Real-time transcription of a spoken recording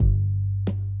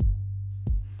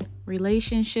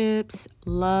relationships,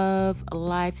 love,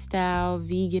 lifestyle,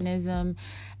 veganism,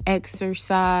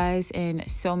 exercise, and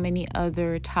so many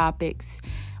other topics.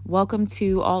 Welcome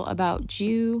to All About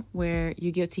You, where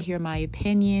you get to hear my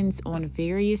opinions on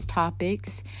various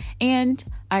topics. And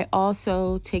I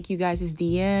also take you guys'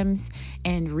 DMs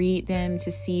and read them to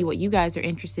see what you guys are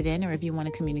interested in or if you want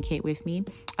to communicate with me.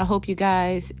 I hope you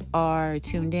guys are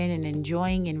tuned in and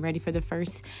enjoying and ready for the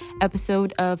first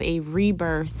episode of a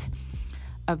rebirth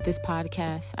of this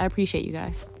podcast. I appreciate you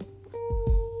guys.